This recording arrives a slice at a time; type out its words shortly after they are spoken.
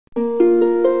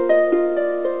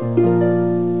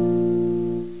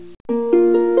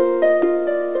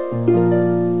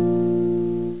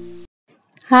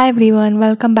Hi everyone,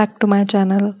 welcome back to my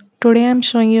channel. Today I'm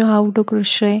showing you how to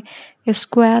crochet a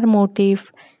square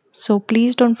motif. So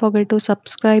please don't forget to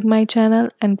subscribe my channel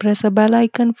and press a bell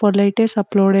icon for latest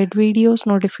uploaded videos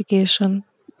notification.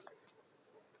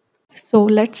 So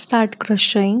let's start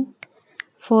crocheting.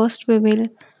 First we will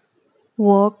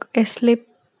work a slip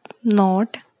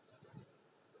knot,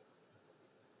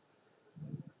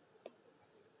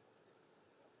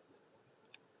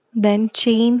 then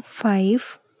chain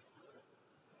 5,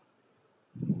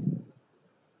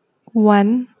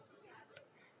 1,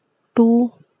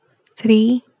 2,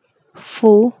 3,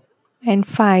 4 and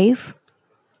 5.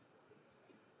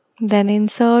 Then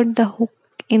insert the hook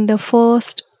in the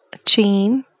first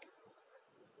chain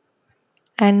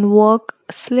and work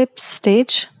slip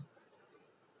stitch.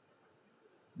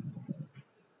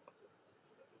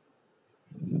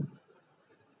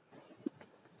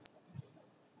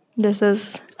 This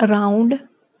is round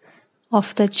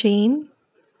of the chain.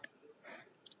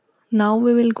 Now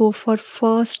we will go for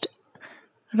first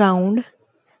round.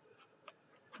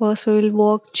 First we will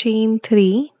work chain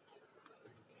 3.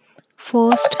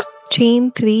 First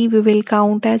chain 3 we will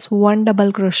count as 1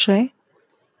 double crochet.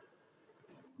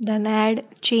 Then add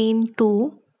chain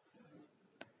 2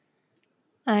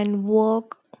 and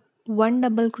work 1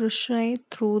 double crochet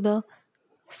through the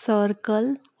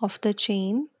circle of the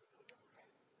chain.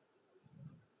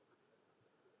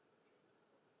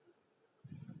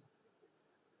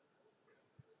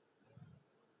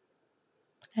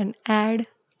 And add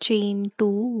chain 2,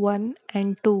 1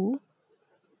 and 2.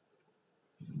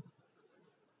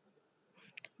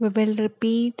 We will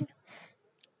repeat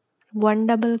 1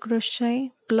 double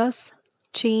crochet plus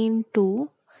chain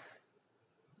 2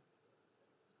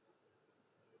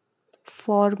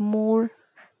 for more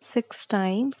 6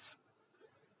 times.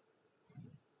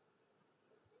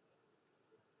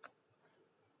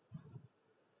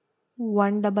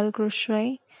 One double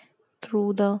crochet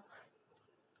through the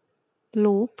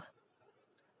loop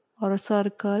or a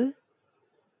circle,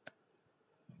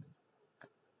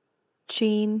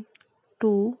 chain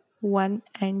 2, 1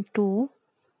 and 2.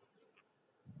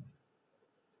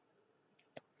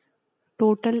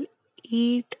 Total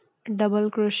 8 double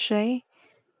crochet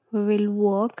we will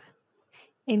work,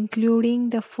 including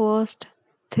the first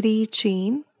 3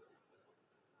 chain.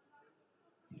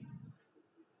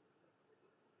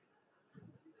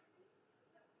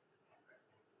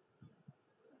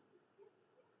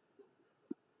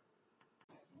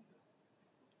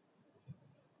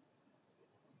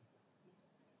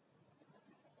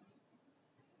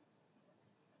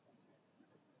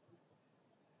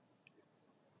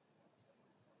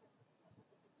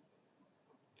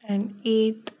 And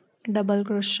 8 double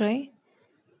crochet,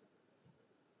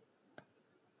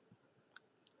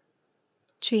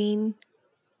 chain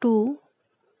 2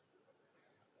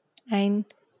 and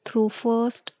through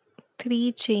first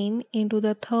 3 chain into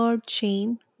the third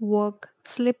chain work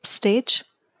slip stitch.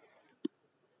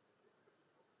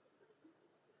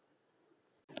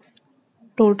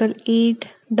 Total 8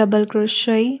 double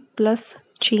crochet plus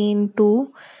chain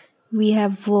 2 we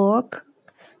have work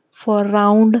for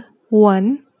round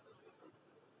 1.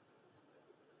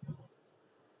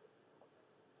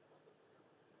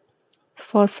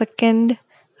 For second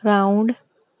round,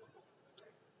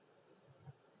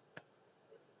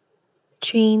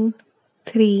 chain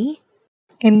 3.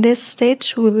 In this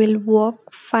stitch we will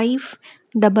work 5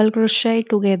 double crochet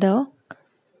together.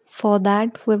 For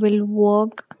that we will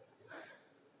work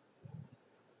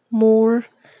more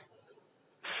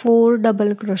 4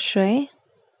 double crochet.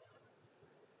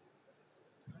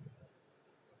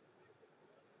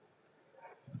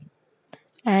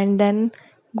 And then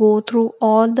go through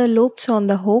all the loops on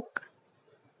the hook.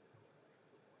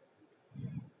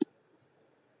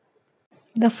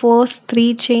 The first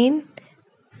 3 chain,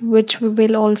 which we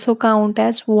will also count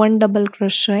as 1 double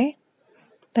crochet.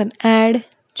 Then add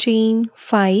chain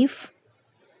 5.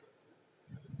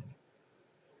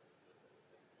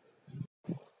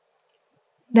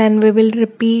 Then we will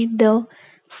repeat the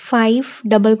 5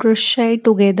 double crochet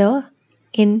together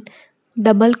in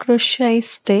double crochet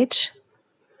stitch.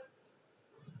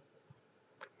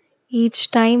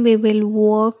 Each time we will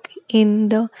work in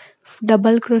the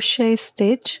double crochet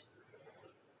stitch.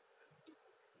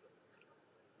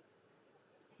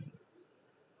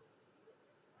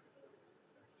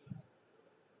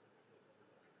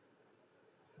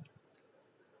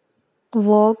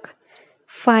 Work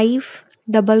 5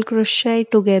 double crochet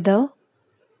together.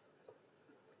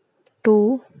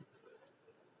 2,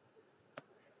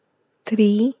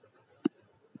 3,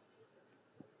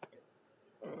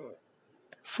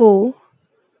 4,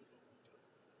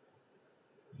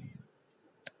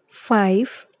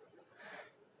 5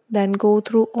 Then go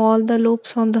through all the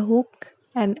loops on the hook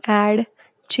and add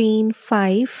chain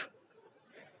 5,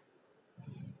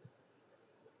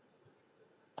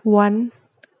 1,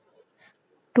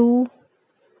 2,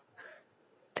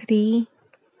 3,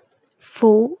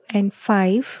 4 and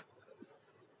 5.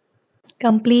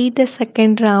 Complete the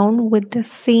second round with the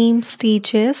same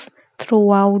stitches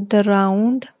throughout the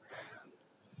round.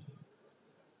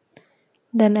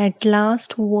 Then at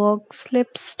last work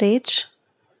slip stitch.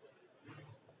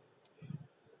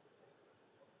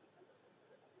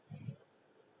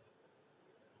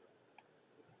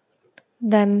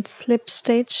 Then slip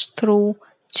stitch through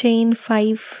chain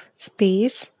 5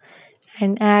 space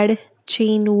and add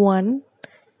chain 1,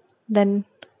 then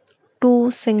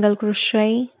 2 single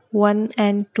crochet 1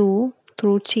 and 2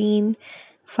 through chain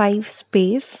 5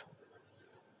 space.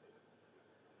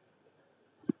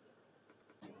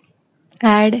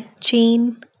 Add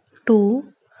chain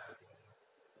 2,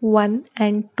 1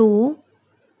 and 2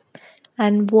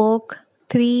 and work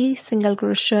 3 single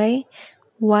crochet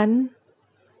 1,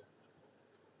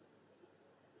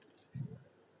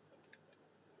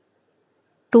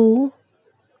 2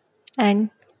 and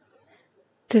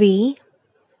 3.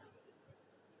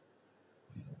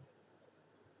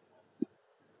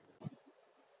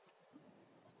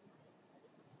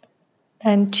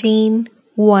 Then chain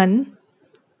 1.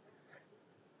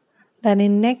 Then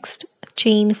in next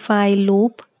chain 5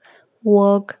 loop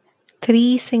work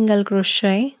 3 single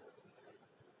crochet,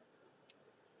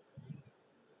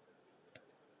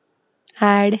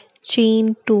 add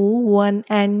chain 2, 1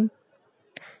 and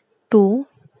 2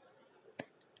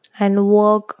 and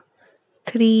work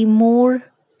 3 more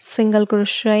single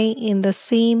crochet in the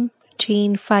same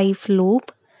chain 5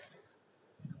 loop.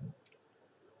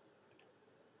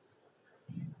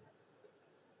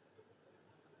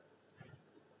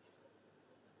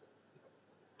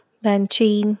 Then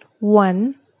chain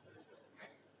 1.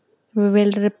 We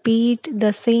will repeat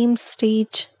the same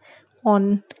stitch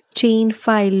on chain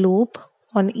 5 loop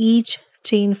on each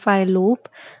chain 5 loop,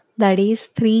 that is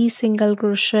 3 single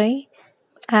crochet,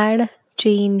 add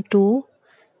chain 2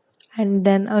 and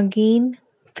then again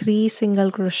 3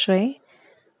 single crochet,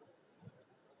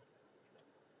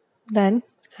 then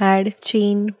add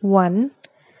chain 1,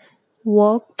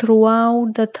 work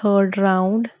throughout the third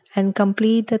round and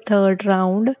complete the third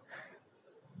round.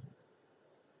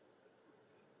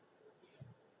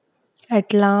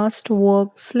 At last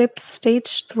work slip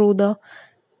stitch through the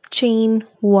chain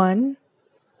 1.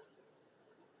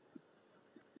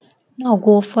 Now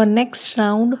go for next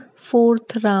round,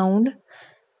 fourth round.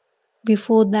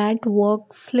 Before that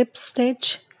work slip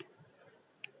stitch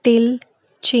till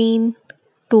chain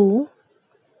 2.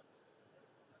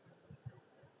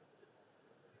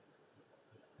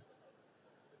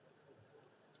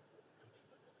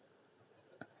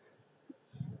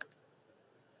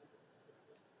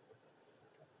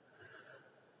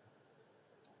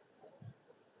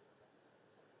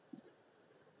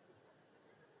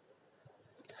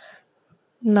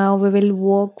 Now we will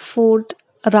work fourth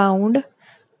round.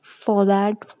 For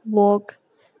that work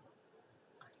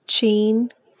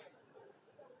chain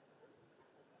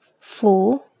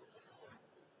 4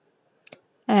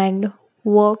 and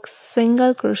work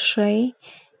single crochet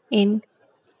in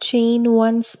chain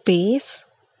 1 space.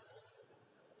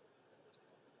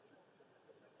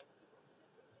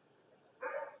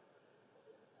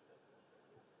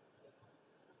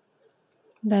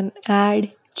 Then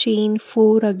add chain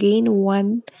 4 again,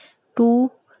 1,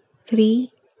 2,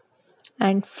 3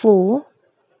 and 4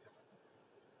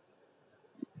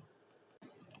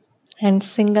 and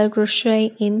single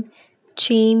crochet in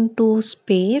chain 2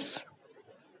 space.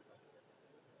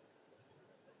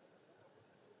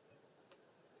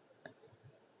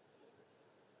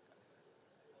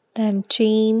 Then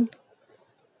chain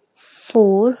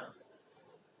 4.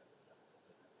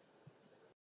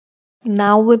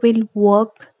 Now we will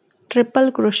work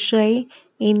triple crochet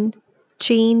in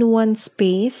chain 1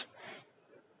 space,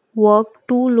 work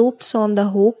 2 loops on the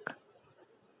hook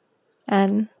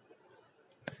and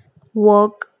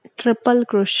work triple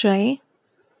crochet,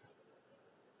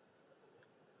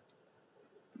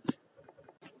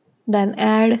 then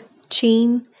add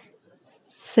chain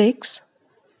 6,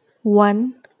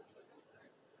 1,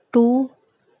 2,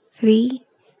 3,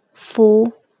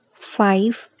 4,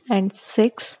 5 and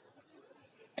 6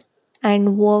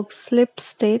 and work slip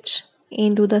stitch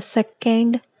into the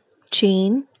second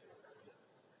chain.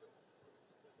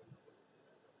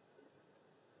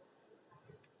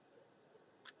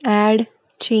 Add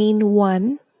chain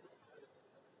 1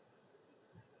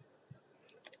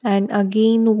 and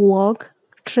again work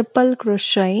triple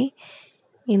crochet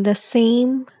in the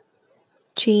same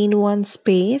chain 1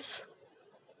 space,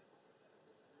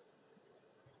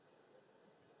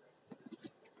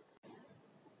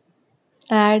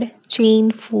 add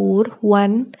chain 4,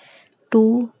 1,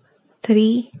 2,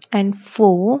 3 and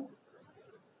 4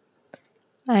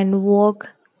 and work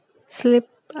slip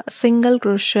single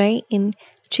crochet in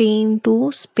chain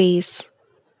 2 space.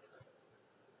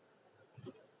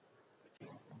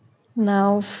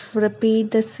 Now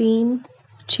repeat the same,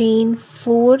 chain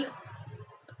 4,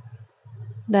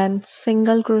 then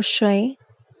single crochet,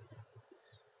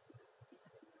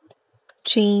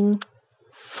 chain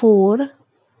 4,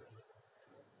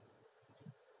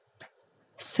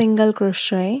 single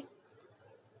crochet,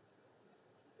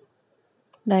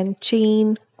 then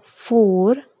chain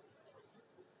 4,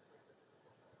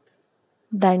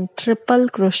 then triple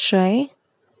crochet,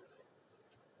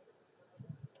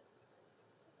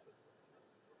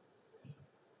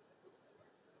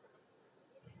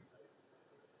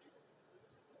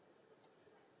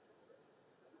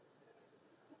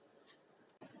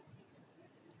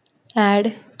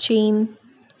 add chain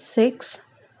 6,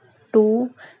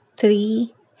 2,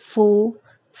 3, 4,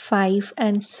 5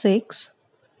 and 6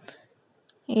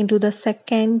 into the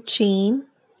second chain,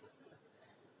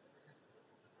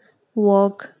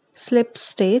 work slip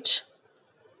stitch,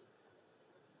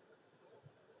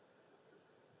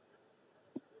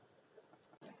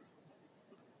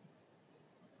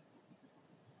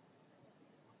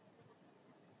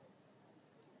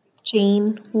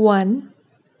 chain 1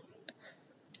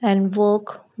 and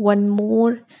work one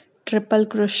more triple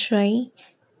crochet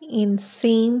in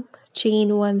same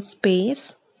chain 1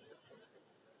 space,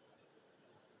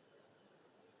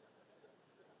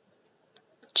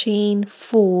 chain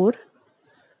 4,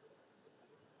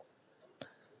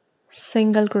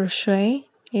 single crochet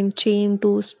in chain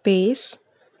 2 space,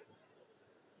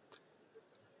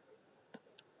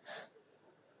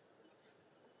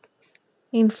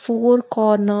 in 4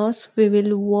 corners we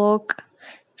will work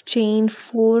chain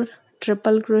 4,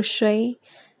 triple crochet,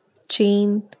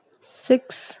 chain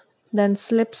 6, then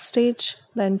slip stitch,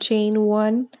 then chain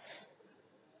 1,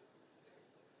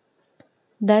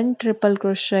 then triple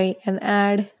crochet and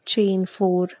add chain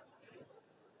 4.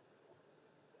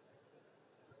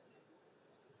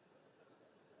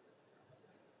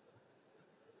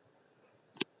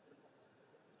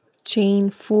 Chain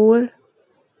 4,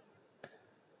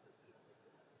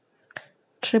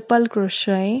 triple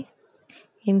crochet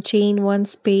in chain 1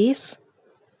 space,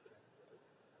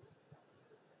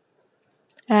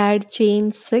 add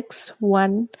chain 6,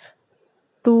 1,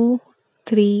 2,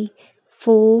 3,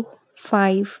 4,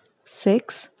 5,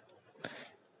 6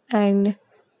 and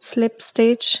slip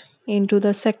stitch into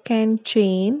the second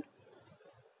chain,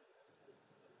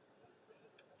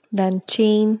 then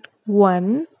chain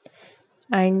 1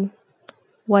 and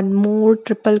one more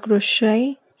triple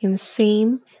crochet in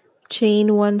same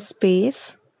chain 1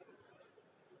 space,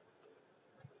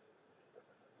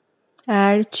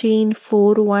 add chain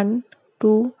 4, 1,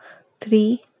 2,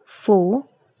 3, 4,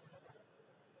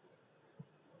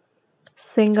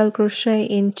 single crochet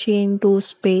in chain 2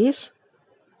 space,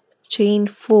 chain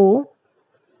 4,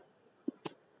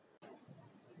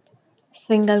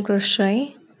 single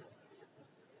crochet,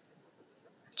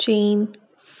 chain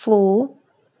 4,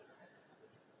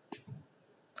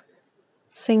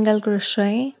 single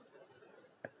crochet,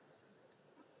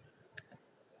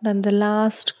 then the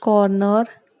last corner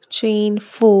chain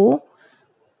 4,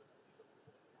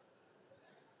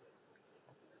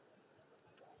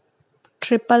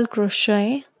 triple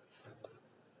crochet,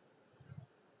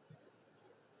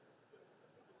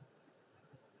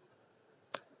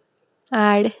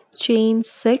 add chain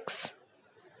 6,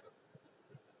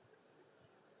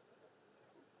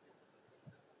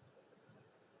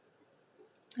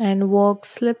 and work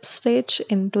slip stitch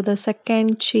into the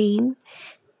second chain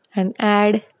and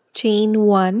add chain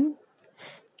 1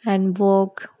 and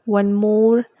work one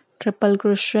more triple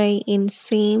crochet in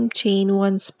same chain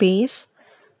 1 space,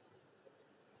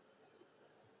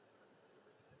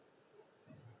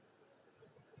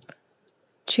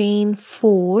 chain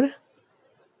 4,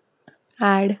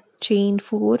 add chain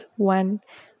 4, 1,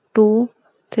 2,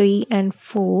 3 and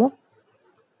 4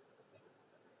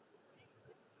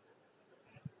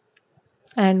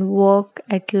 and work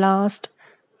at last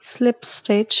slip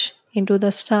stitch into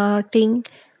the starting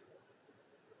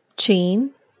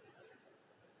chain.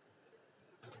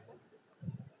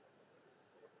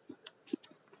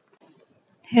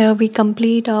 Here we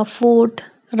complete our 4th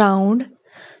round.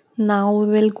 Now we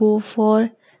will go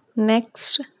for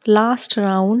next last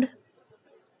round.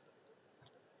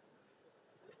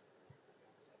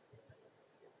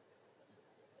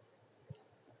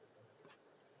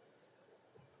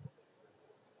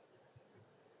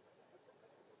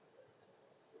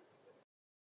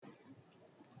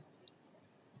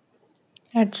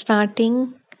 At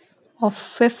starting of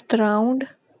fifth round,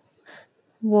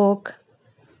 work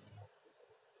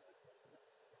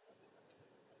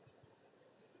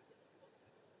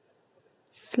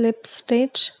slip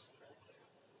stitch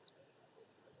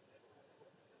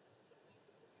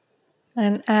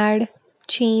and add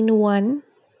chain 1,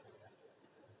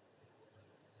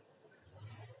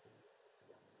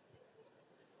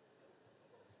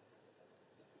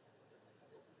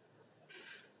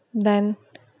 then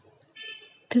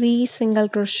 3 single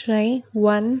crochet,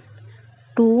 1,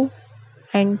 2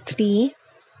 and 3.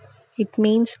 It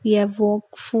means we have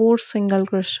worked 4 single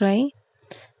crochet.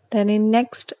 Then in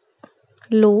next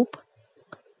loop,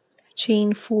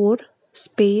 chain 4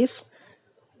 space,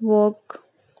 work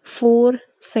 4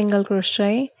 single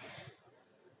crochet,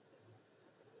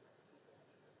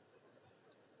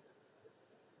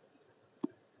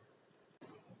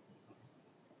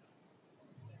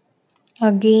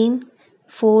 again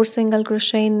 4 single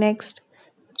crochet, next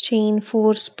chain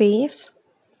 4 space,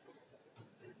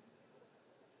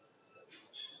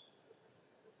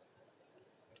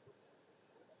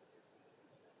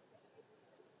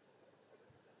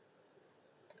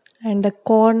 and the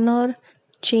corner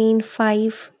chain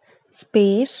 5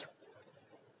 space.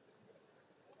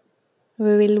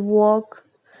 We will work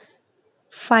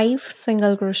 5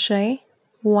 single crochet,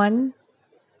 1,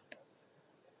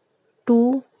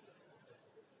 2,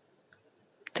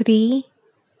 3,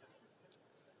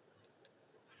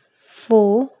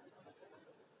 4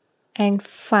 and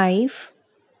 5.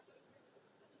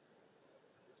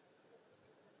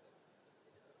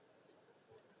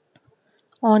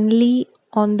 Only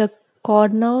on the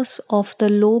corners of the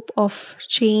loop of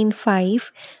chain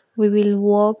 5 we will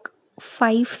work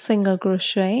 5 single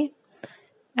crochet,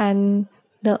 and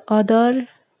the other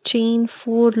chain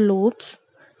 4 loops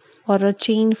or a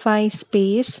chain 5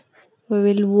 space we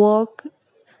will work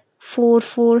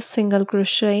 4 single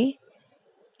crochet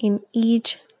in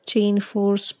each chain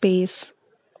 4 space.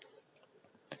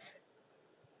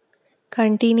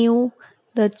 Continue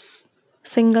the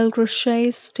single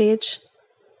crochet stitch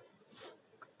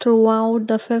throughout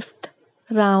the fifth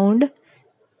round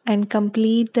and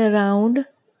complete the round.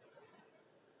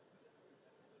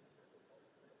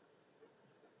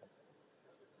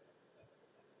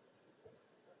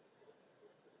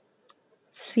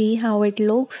 See how it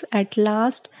looks. At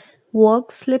last,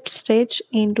 work slip stitch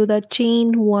into the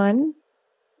chain 1,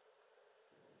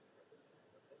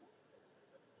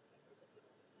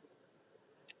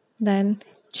 then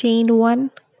chain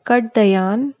 1, cut the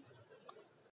yarn.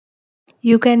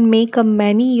 You can make a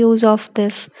many use of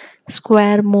this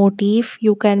square motif.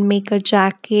 You can make a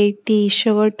jacket,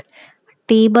 t-shirt,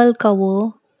 table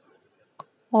cover,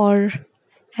 or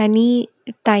any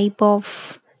type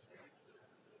of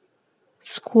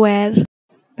square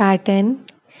pattern.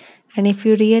 And if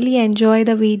you really enjoy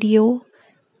the video,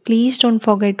 please don't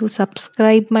forget to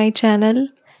subscribe my channel,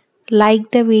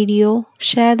 like the video,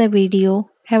 share the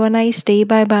video. Have a nice day.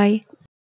 Bye bye.